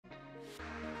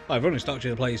Hi everyone, it's Dr.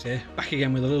 The Plays here, back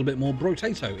again with a little bit more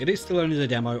Brotato. It is still only the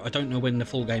demo. I don't know when the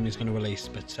full game is going to release,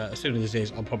 but as soon as it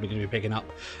is, I'm probably going to be picking up.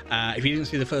 If you didn't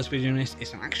see the first video in this,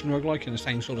 it's an action roguelike in the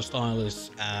same sort of style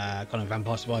as kind of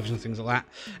Vampire Survivors and things like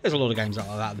that. There's a lot of games like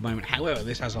that at the moment. However,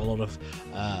 this has a lot of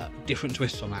different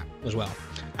twists on that as well.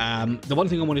 The one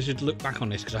thing I wanted to look back on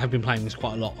this, because I have been playing this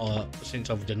quite a lot since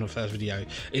I've done the first video,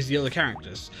 is the other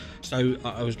characters. So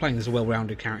I was playing as a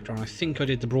well-rounded character, and I think I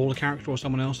did the Brawler character or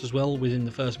someone else as well within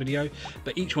the first video,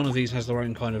 but each one of these has their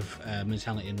own kind of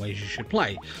mentality and ways you should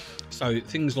play. So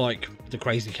things like the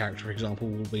crazy character, for example,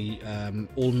 will be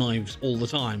all knives all the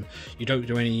time. You don't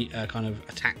do any kind of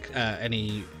attack,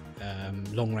 any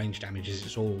long range damages.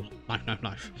 It's all knife, knife,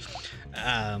 knife.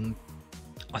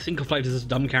 I think I played as a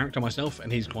dumb character myself, and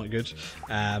he's quite good.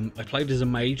 I played as a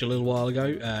mage a little while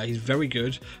ago. He's very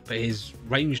good, but his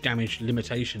range damage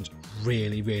limitations are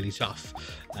really, really tough.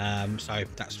 So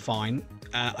that's fine.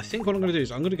 I think what I'm going to do is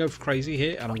I'm going to go for crazy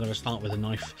here, and I'm going to start with a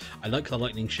knife. I like the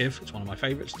lightning shiv. It's one of my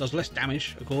favourites. Does less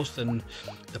damage, of course, than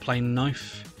the plain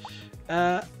knife.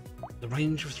 The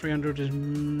range of 300 is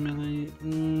melee.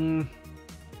 Do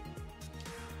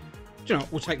you know,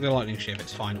 we'll take the lightning shiv.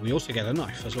 It's fine. We also get a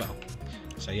knife as well.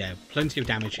 So yeah, plenty of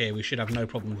damage here. We should have no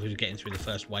problem with getting through the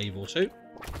first wave or two.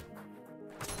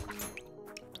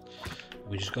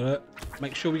 We just got to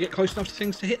make sure we get close enough to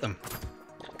things to hit them.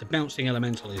 The bouncing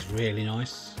elemental is really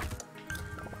nice.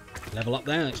 Level up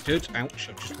there, that's good. Ouch,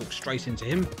 I've just walked straight into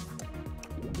him.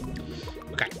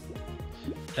 Okay,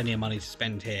 plenty of money to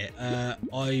spend here.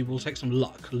 I will take some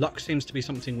luck. Luck seems to be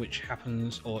something which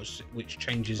happens, or which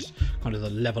changes kind of the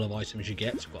level of items you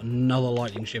get. So I've got another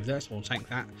lightning shiv there, so I'll take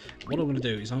that. What I'm going to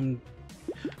do is I'm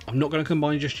not going to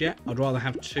combine just yet. I'd rather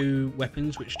have two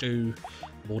weapons which do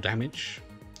more damage.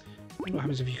 I wonder what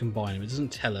happens if you combine them. It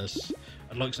doesn't tell us.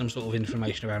 I'd like some sort of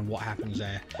information around what happens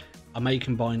there. I may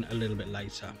combine a little bit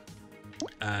later.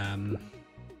 I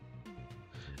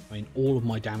mean, all of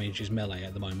my damage is melee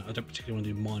at the moment. I don't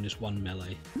particularly want to do -1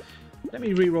 melee. Let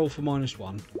me re-roll for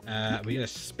 -1. We get a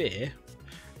spear.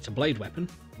 It's a blade weapon,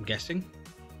 I'm guessing.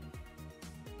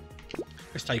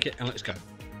 Let's take it and let's go.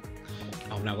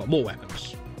 I've now got more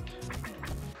weapons.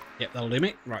 Yep, that'll do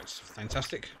me. Right,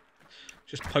 fantastic.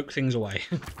 Just poke things away.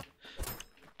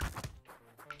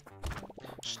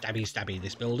 Stabby, stabby.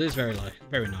 This build is very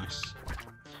nice.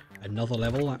 Another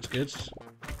level, that's good.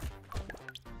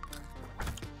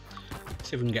 Let's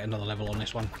see if we can get another level on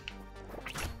this one.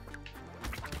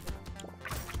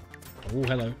 Oh,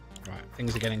 hello. Right,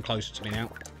 things are getting closer to me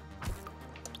now.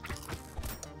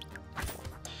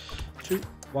 2,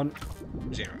 1,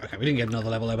 0. Okay, we didn't get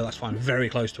another level there, but that's fine. Very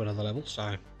close to another level,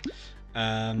 so...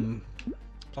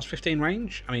 plus 15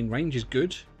 range. I mean, range is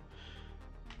good.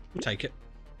 We'll take it.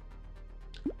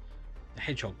 The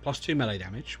hedgehog, plus 2 melee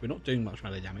damage. We're not doing much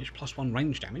melee damage. Plus 1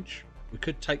 range damage. We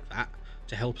could take that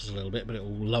to help us a little bit, but it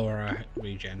will lower our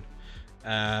regen.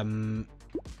 I'm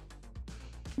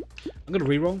going to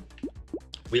reroll.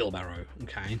 Wheelbarrow.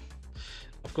 Okay.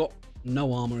 I've got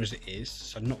no armor as it is,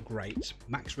 so not great.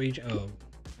 Max regen. Oh,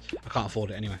 I can't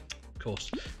afford it anyway. Of course.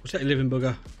 We'll take the living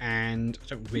bugger, and I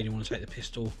don't really want to take the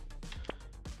pistol.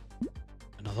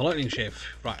 Another lightning shiv.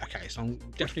 Right. Okay. So I'm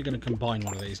definitely going to combine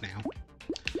one of these now.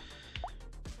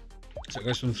 So it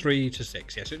goes from 3 to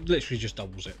 6. Yes, it literally just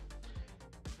doubles it.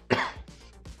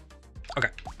 Okay,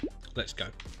 let's go.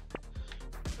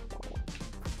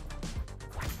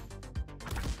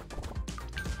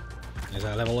 There's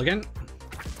our level again.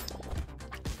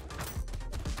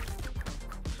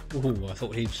 Ooh, I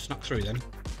thought he'd snuck through then.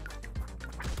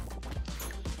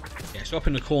 Yeah, so up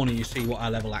in the corner you see what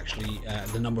our level actually,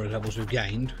 the number of levels we've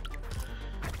gained.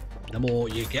 The more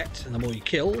you get and the more you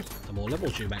kill, the more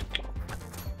levels you make.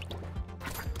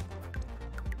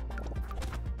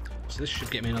 So this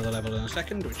should get me another level in a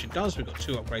second, which it does. We've got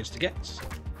 2 upgrades to get.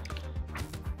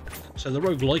 So the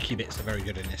roguelike bits are very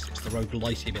good in this. It's the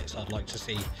roguelite bits I'd like to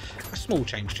see a small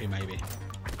change to, maybe.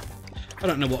 I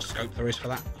don't know what scope there is for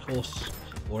that, of course,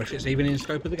 or if it's even in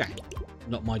scope of the game.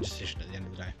 Not my decision at the end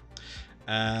of the day.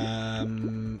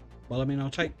 Well, I mean, I'll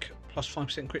take plus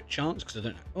 5% crit chance, because I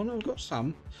don't... Oh, no, I've got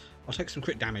some. I'll take some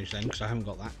crit damage then, because I haven't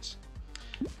got that.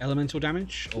 Elemental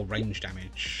damage, or range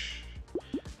damage?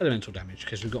 Elemental damage,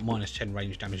 because we've got -10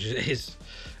 range damage as it is.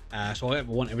 So I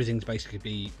want everything to basically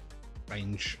be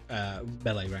range,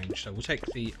 melee range. So we'll take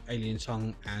the alien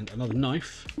tongue and another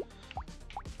knife,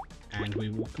 and we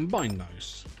will combine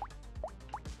those.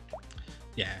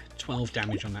 Yeah, 12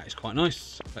 damage on that is quite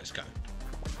nice. Let's go.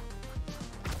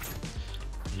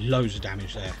 Loads of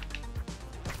damage there.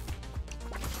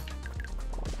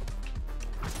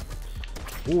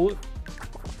 Ooh,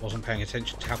 wasn't paying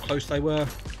attention to how close they were.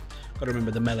 Got to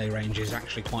remember the melee range is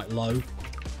actually quite low.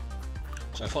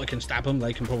 So if I can stab them,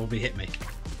 they can probably hit me.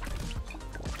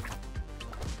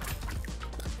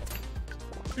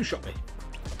 Who shot me?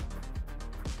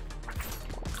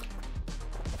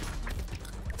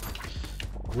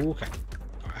 Okay.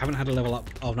 I haven't had a level up.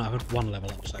 Oh no, I've had one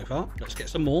level up so far. Let's get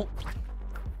some more.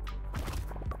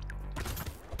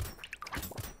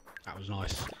 That was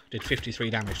nice. Did 53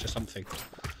 damage to something.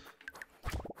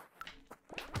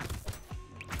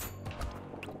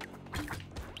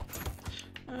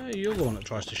 You're the one that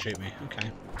tries to shoot me.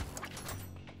 Okay.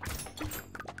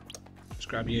 Let's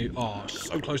grab you. Oh,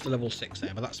 so close to level 6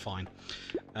 there, but that's fine.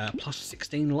 Plus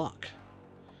 16 luck.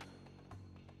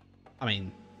 I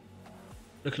mean,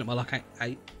 looking at my luck,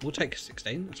 8. We'll take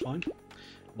 16. That's fine.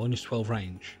 Minus 12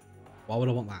 range. Why would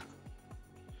I want that?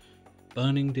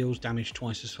 Burning deals damage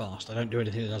twice as fast. I don't do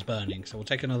anything that does burning, so we'll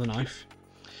take another knife.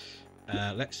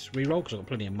 Let's reroll because I've got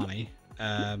plenty of money.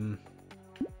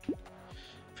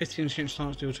 15 chance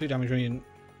to deal 2 damage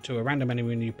to a random enemy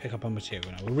when you pick up a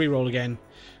material. Now we'll reroll again.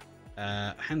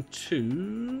 Hand 2.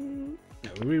 No,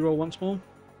 we'll reroll once more.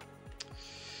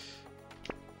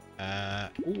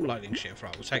 Ooh, lightning shift.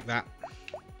 Right, we'll take that.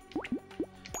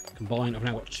 Combine. I've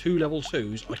now got 2 level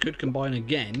 2s. I could combine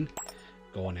again.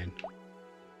 Go on in.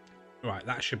 Right,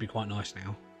 that should be quite nice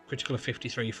now. Critical of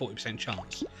 53, 40%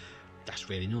 chance. That's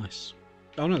really nice.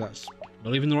 Oh no, that's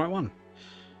not even the right one.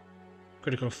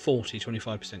 Critical of 40,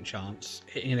 25% chance.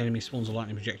 Hitting an enemy spawns a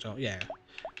lightning projectile. Yeah,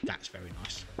 that's very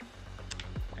nice.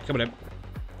 Come on in.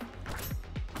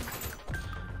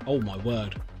 Oh my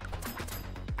word.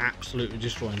 Absolutely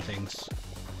destroying things.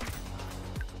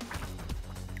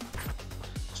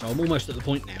 So I'm almost at the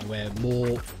point now where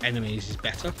more enemies is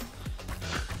better.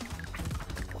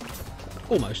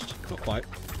 Almost, not quite.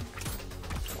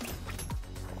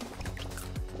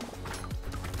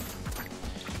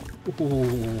 Ooh,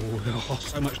 oh,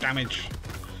 so much damage.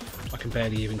 I can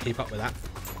barely even keep up with that.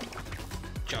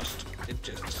 Just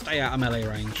stay out of melee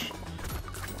range.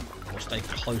 Or stay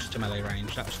close to melee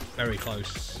range. That was very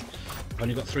close. I've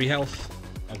only got 3 health.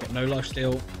 I've got no life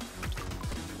steal.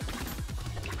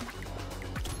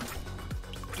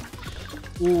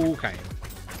 Ooh, okay.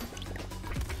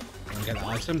 I'm gonna get that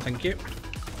item, thank you.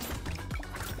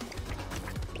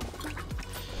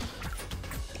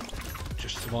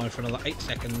 Survive for another 8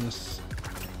 seconds.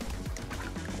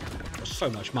 Got so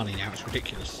much money now, it's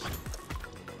ridiculous.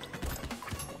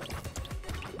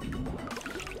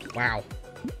 Wow.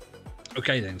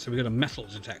 Okay then, so we've got a metal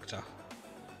detector.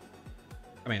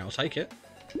 I mean, I'll take it.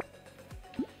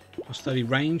 Plus 30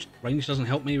 range. Range doesn't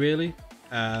help me really.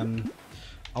 I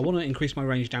want to increase my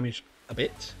range damage a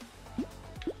bit,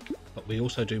 but we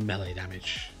also do melee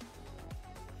damage.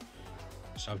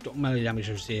 So I've got melee damage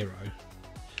of 0.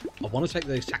 I want to take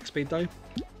the attack speed though.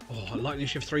 Oh, lightning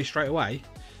shift 3 straight away.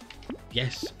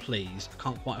 Yes, please. I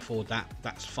can't quite afford that.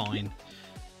 That's fine.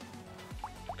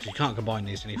 Because you can't combine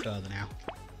these any further now.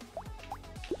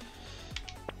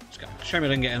 Let's go. Shame I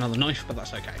didn't get another knife, but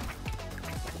that's okay.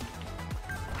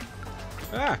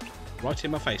 Ah! Right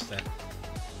in my face there.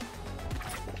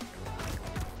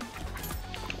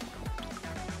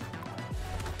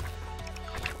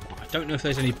 I don't know if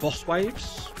there's any boss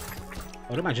waves.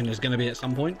 I'd imagine there's going to be at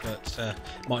some point, but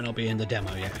might not be in the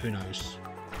demo yet, who knows.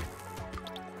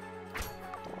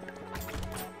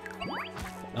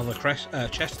 Another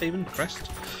chest even,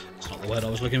 crest. That's not the word I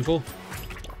was looking for.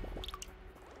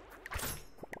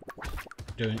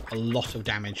 Doing a lot of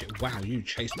damage. Wow, you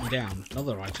chased me down.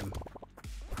 Another item.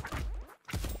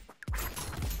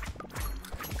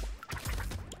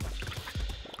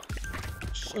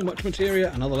 So much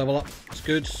materia, another level up, that's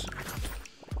good.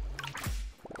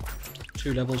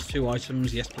 2 levels, 2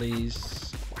 items, yes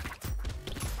please.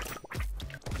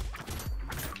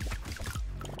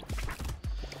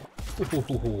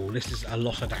 Ooh, this is a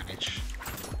lot of damage.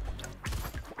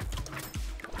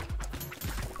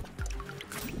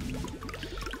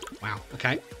 Wow,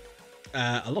 okay.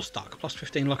 A lost duck, plus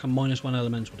 15 luck and minus 1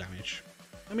 elemental damage.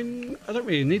 I mean, I don't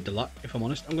really need the luck, if I'm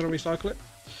honest. I'm going to recycle it.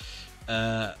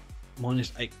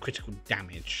 Minus 8 critical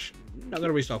damage. I'm going to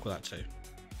recycle that too.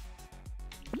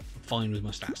 Fine with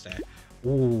my stats there.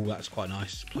 Ooh, that's quite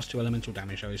nice. Plus 2 elemental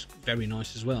damage, though, is very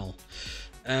nice as well.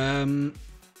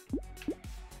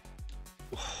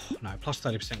 No, plus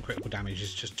 30% critical damage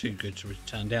is just too good to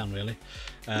turn down, really.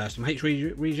 Some H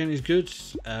regen is good.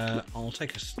 I'll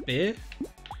take a spear.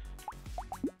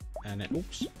 And then,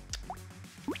 oops.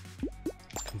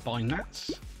 Let's combine that.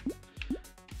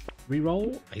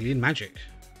 Reroll. Alien magic.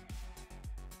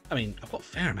 I mean, I've got a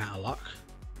fair amount of luck.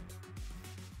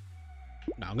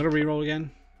 No, I'm going to reroll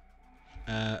again.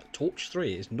 Torch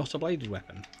 3 is not a bladed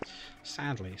weapon.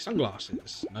 sadly.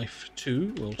 Sunglasses. Knife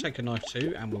 2. We'll take a knife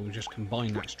 2 and we'll just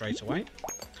combine that straight away.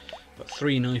 Got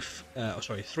 3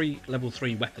 level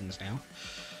 3 weapons now.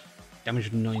 Damage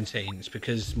of 19. It's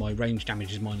because my range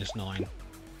damage is -9.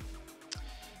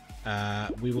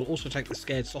 We will also take the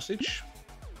scared sausage.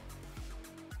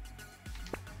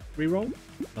 Reroll.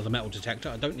 Another metal detector.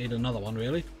 I don't need another one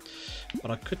really,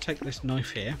 but I could take this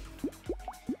knife here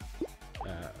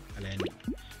and then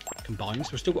combine.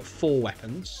 So we've still got 4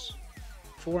 weapons.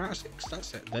 4 out of 6.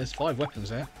 That's it. There's 5 weapons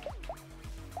there.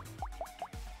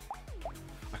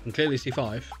 I can clearly see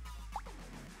 5.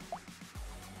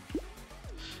 I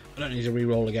don't need to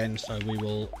re-roll again, so we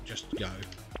will just go.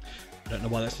 I don't know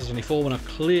why that says only 4 when I've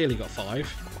clearly got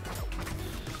 5.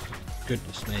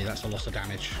 Goodness me, that's a lot of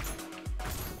damage.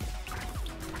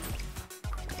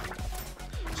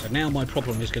 So now my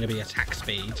problem is going to be attack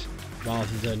speed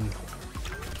rather than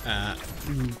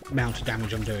amount of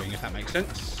damage I'm doing, if that makes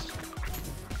sense.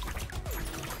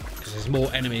 Because there's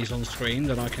more enemies on screen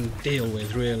than I can deal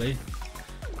with, really.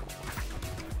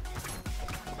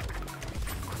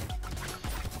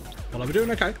 Well, I'm doing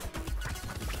okay.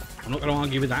 I'm not going to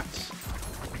argue with that.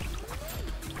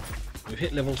 We've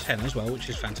hit level 10 as well, which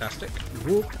is fantastic.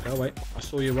 Whoop, go away. I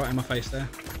saw you right in my face there.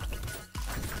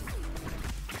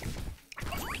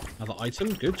 Another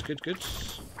item. Good, good, good.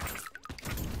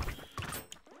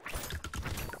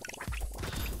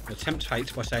 I'll tempt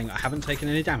fate by saying I haven't taken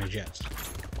any damage yet.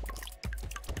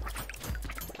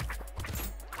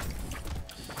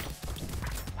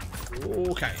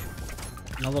 Okay.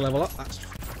 Another level up. That's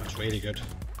really good.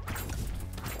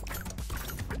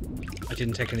 I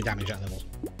didn't take any damage at level.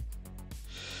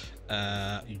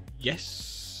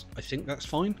 Yes, I think that's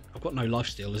fine. I've got no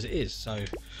lifesteal as it is, so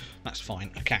that's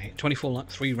fine. Okay, 24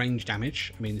 3 range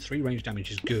damage. I mean, 3 range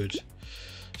damage is good,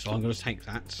 so I'm going to take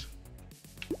that.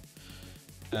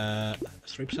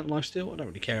 3% lifesteal. I don't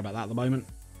really care about that at the moment.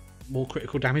 More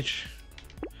critical damage.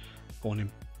 Go on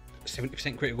in.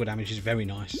 70% critical damage is very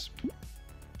nice.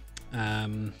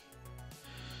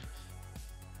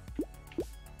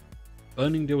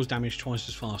 Burning deals damage twice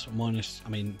as fast, but minus. I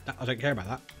mean, I don't care about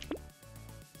that.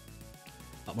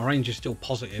 But my range is still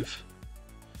positive.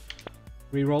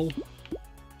 Reroll.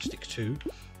 Stick 2.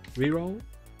 Reroll.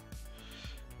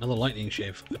 Another lightning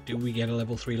shiv. Do we get a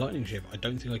level 3 lightning shiv? I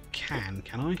don't think I can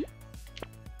I?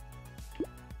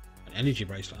 An energy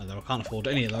bracelet. Though I can't afford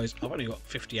any of those. I've only got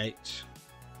 58.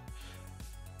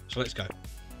 So let's go.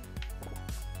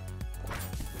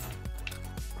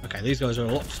 Okay, these guys are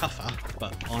a lot tougher,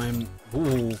 but I'm...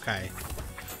 Ooh, okay.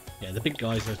 Yeah, the big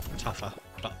guys are tougher,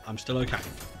 but I'm still okay.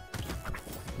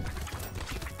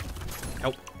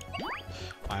 Help.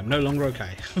 I am no longer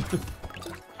okay.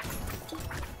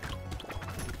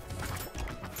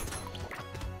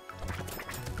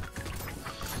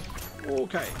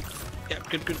 Okay. Yep,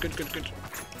 good, good, good, good, good.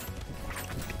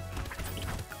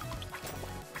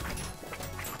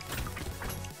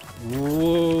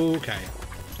 Okay.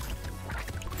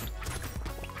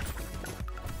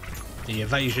 The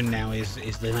evasion now is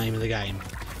the name of the game.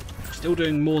 Still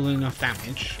doing more than enough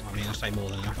damage. I mean, I say more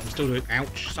than enough. I'm still doing,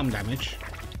 ouch, some damage.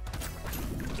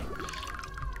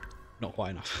 Not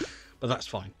quite enough, but that's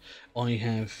fine.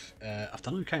 I've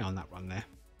done okay on that run there.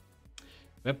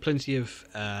 We have plenty of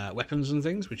weapons and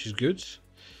things, which is good.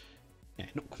 Yeah,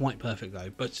 not quite perfect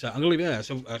though, but I'm going to leave it there.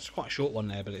 So it's quite a short one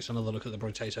there, but it's another look at the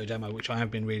Brotato demo, which I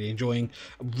have been really enjoying.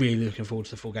 I'm really looking forward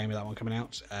to the full game of that one coming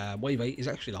out. Wave 8 is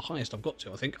actually the highest I've got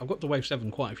to, I think. I've got to Wave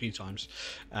 7 quite a few times.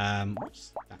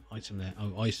 What's that item there?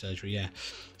 Oh, eye surgery, yeah.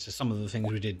 So some of the things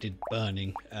we did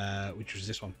burning, which was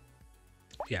this one.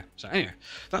 Yeah, so anyway,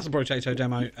 that's the Brotato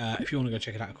demo. If you want to go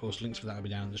check it out, of course, links for that will be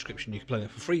down in the description. You can play that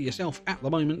for free yourself at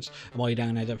the moment. And while you're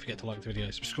down there, don't forget to like the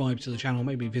video, subscribe to the channel,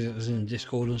 maybe visit us in the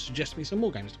Discord and suggest me some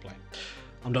more games to play.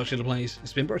 I'm Dr. Plays.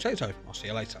 It's been Brotato. I'll see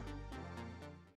you later.